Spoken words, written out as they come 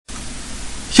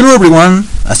Hello everyone,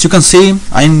 as you can see,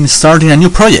 I'm starting a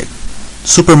new project,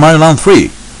 Super Mario Land 3,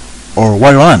 or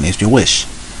Wario Land if you wish.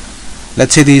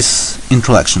 Let's see this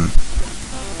introduction.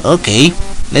 Okay,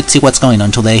 let's see what's going on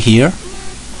today here.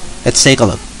 Let's take a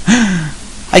look.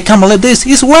 I can't believe this,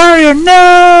 it's Wario,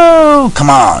 no! Come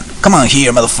on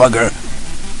here, motherfucker.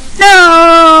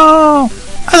 No!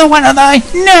 I don't wanna die,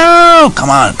 no! Come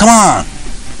on!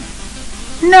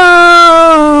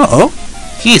 No! Oh,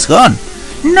 he's gone.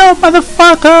 No,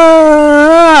 motherfucker!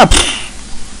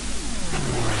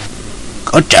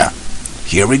 Gotcha!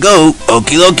 Here we go!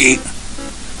 Okie dokie!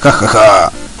 Ha ha ha!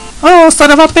 Oh,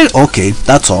 son of a bitch! Okay,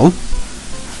 that's all.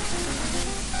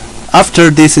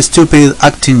 After this stupid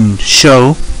acting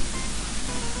show,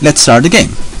 let's start the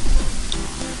game.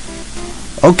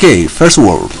 Okay, first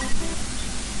world.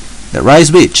 The Rice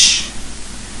Beach.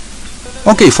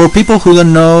 Okay, for people who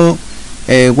don't know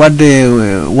what the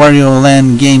Wario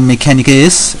Land game mechanic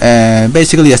is,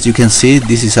 basically, as you can see,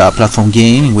 this is a platform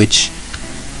game in which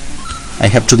I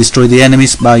have to destroy the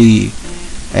enemies by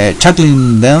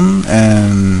tackling them,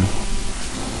 and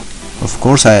of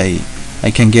course I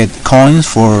can get coins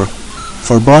for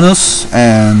bonus,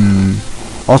 and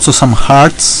also some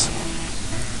hearts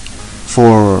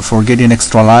for getting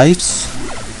extra lives.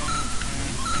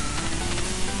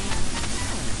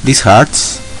 These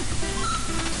hearts,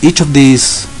 each of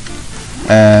these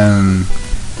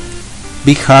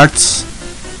big hearts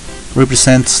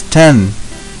represents 10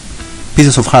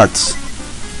 pieces of hearts.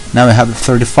 Now I have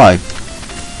 35.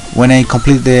 When I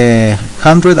complete the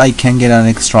 100, I can get an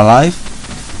extra life.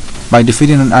 By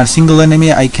defeating a single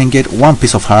enemy, I can get 1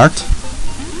 piece of heart.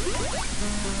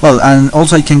 Well, and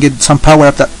also I can get some power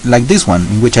up like this one,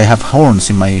 in which I have horns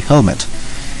in my helmet.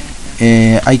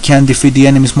 I can defeat the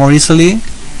enemies more easily,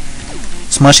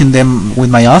 smashing them with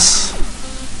my ass.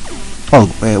 Well,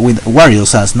 with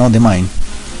Wario's ass, not the mine.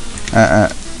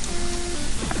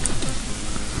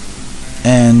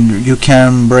 And you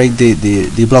can break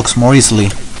the blocks more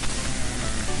easily,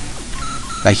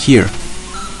 like here.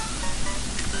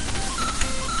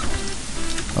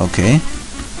 Okay.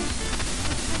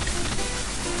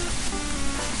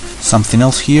 Something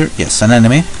else here? Yes, an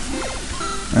enemy.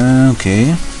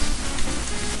 Okay.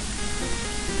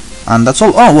 And that's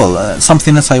all. Oh well,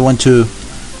 something else I want to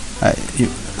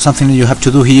something you have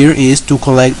to do here is to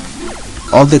collect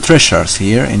all the treasures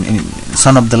here in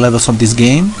some of the levels of this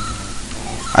game.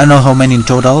 I don't know how many in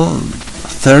total,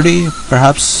 30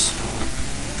 perhaps,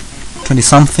 20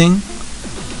 something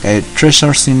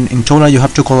treasures in total you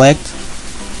have to collect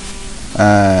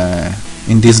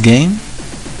in this game,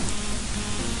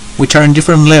 which are in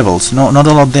different levels. Not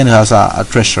all of them has a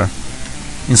treasure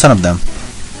in some of them.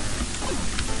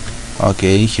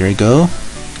 Okay, here we go.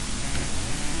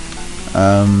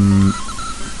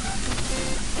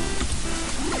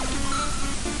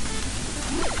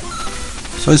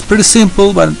 So it's pretty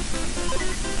simple, but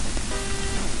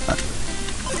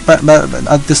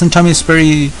at the same time it's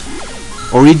very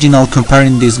original,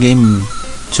 comparing this game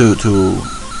to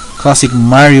classic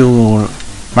Mario or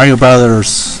Mario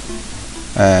Brothers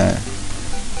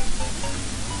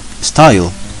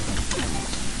style.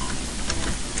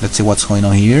 Let's see what's going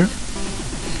on here.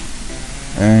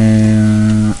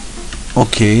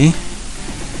 Okay,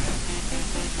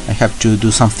 I have to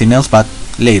do something else, but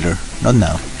later, not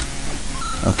now.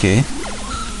 Okay.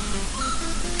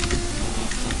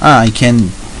 I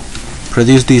can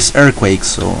produce these earthquakes,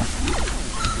 so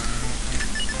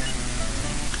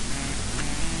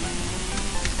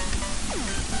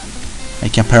I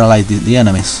can paralyze the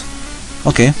enemies.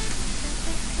 Okay.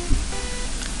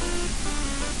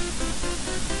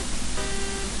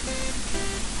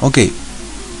 Okay.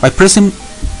 By pressing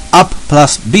up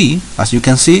plus B, as you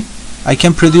can see, I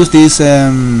can produce these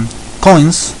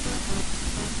coins.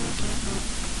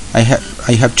 I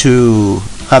have to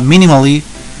have minimally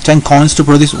 10 coins to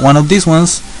produce one of these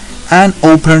ones and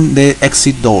open the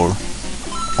exit door.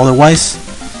 Otherwise,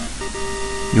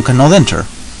 you cannot enter.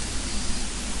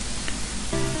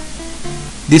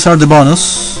 These are the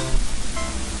bonus.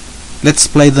 Let's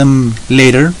play them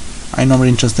later. I'm not really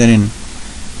interested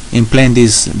in playing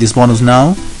this bonus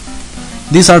now.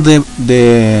 These are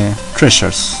the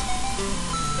treasures.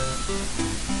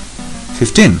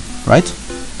 15, right?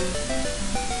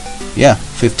 Yeah,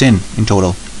 15 in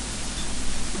total.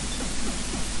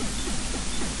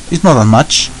 It's not that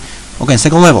much. Okay,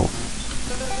 second level.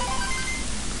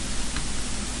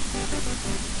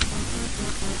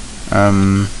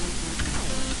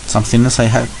 Something else I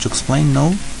have to explain?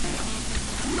 No?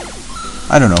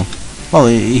 I don't know. Well,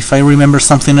 if I remember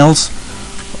something else,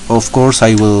 of course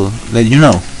I will let you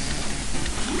know.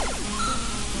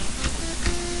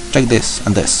 Check this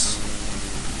and this.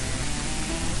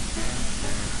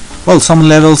 Well, some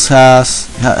levels have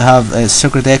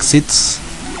secret exits,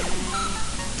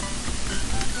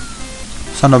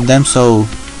 some of them, so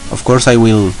of course I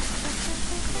will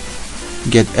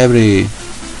get every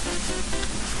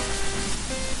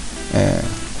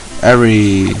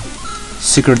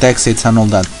secret exits and all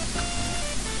that.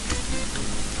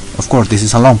 Of course, this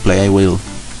is a long play. I will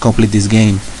complete this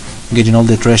game, getting all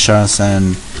the treasures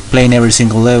and playing every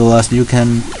single level as you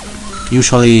can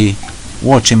usually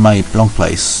watch in my long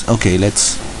plays. Okay,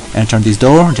 let's enter this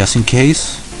door just in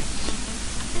case.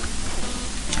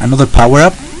 Another power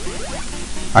up,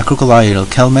 a crocodile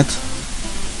helmet,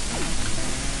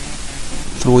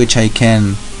 through which I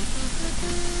can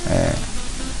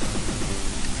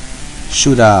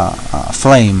shoot a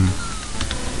flame.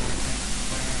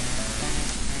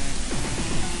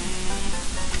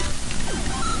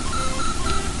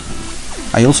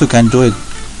 I also can do it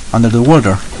under the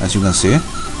water, as you can see.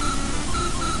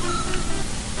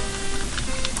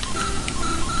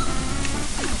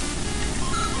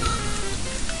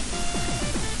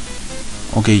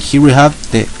 Okay, here we have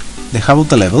the half of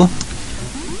the level.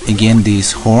 Again,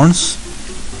 these horns.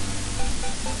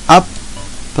 Up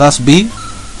plus B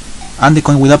and the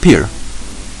coin will appear.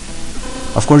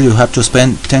 Of course, you have to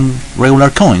spend 10 regular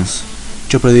coins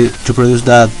to produce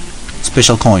that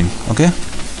special coin, okay?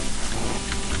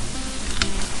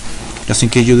 Just in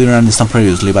case you didn't understand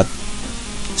previously, but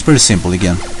it's pretty simple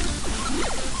again.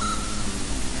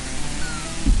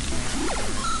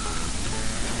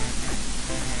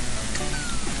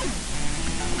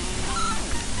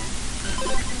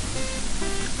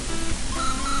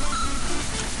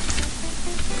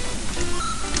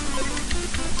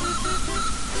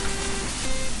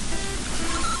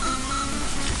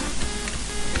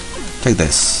 Take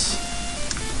this.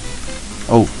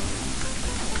 Oh.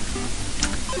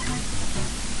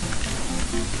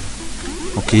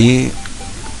 Okay.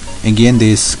 Again,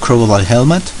 this crocodile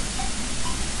helmet.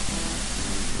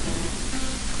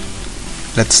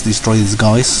 Let's destroy these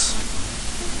guys.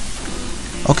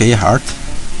 Okay, a heart.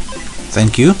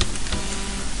 Thank you.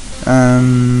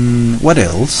 What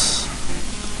else?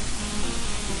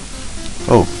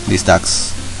 Oh, these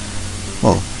ducks.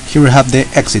 Well, here we have the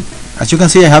exit. As you can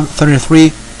see, I have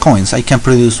 33 coins. I can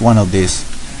produce one of these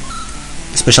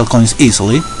special coins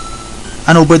easily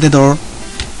and open the door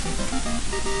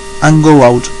and go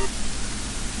out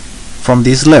from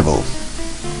this level.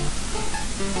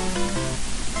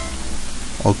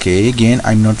 Okay, again,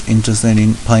 I'm not interested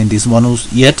in playing this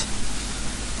bonus yet.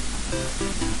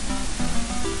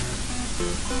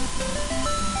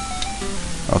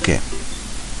 Okay.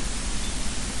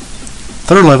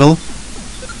 Third level.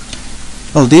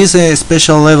 Well, these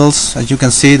special levels, as you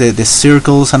can see, the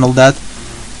circles and all that,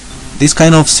 these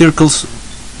kind of circles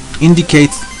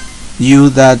indicate you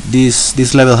that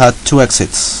this level had 2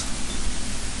 exits.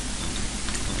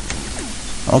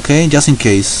 Okay, just in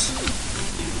case.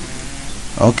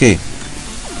 Okay.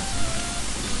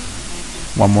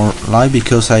 One more life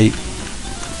because I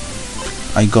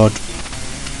got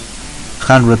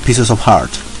 100 pieces of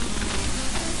heart.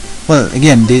 Well,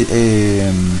 again,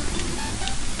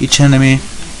 each enemy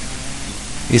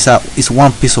is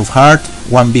 1 piece of heart.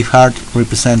 1 big heart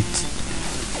represents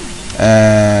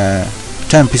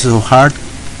 10 pieces of heart.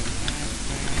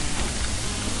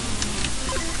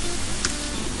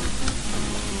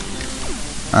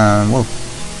 Well,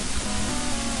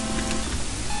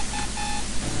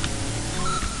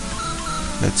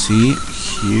 let's see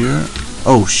here.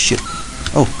 Oh shit!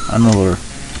 Oh, another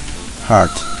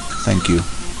heart. Thank you.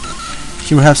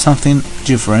 Here we have something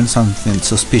different, something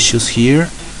suspicious here.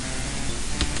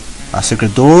 A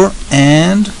secret door,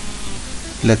 and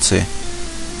let's see.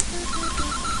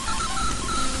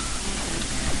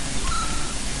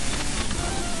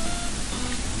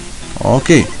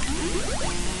 Okay.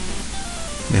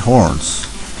 The horns.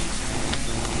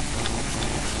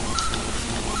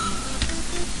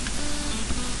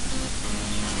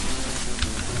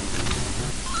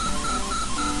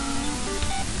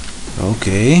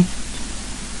 Okay.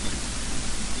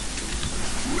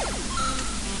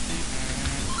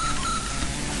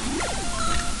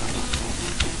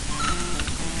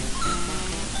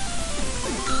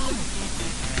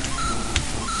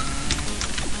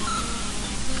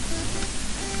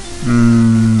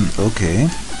 Okay.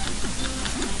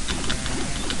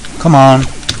 Come on.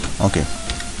 Okay.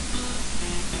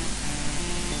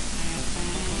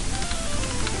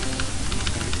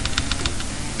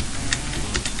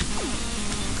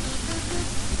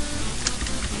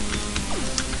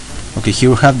 Okay, here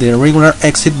we have the regular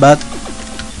exit, but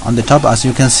on the top, as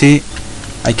you can see,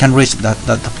 I can reach that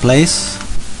place.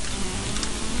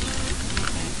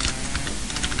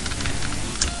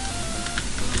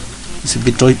 It's a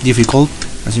bit difficult,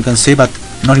 as you can see, but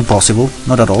not impossible,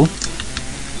 not at all.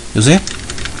 You see?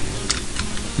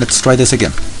 Let's try this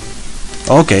again.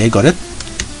 Okay, got it.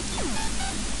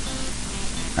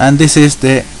 And this is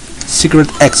the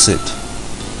secret exit.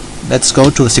 Let's go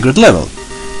to the secret level,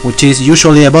 which is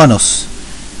usually a bonus.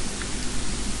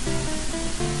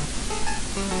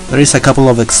 There is a couple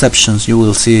of exceptions, you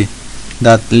will see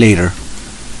that later.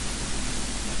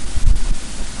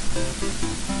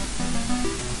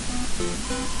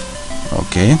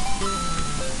 Okay.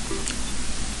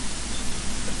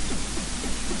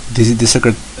 This is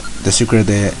the secret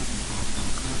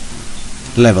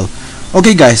level.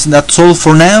 Okay guys, that's all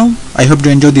for now. I hope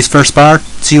you enjoyed this first part.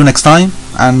 See you next time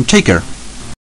and take care.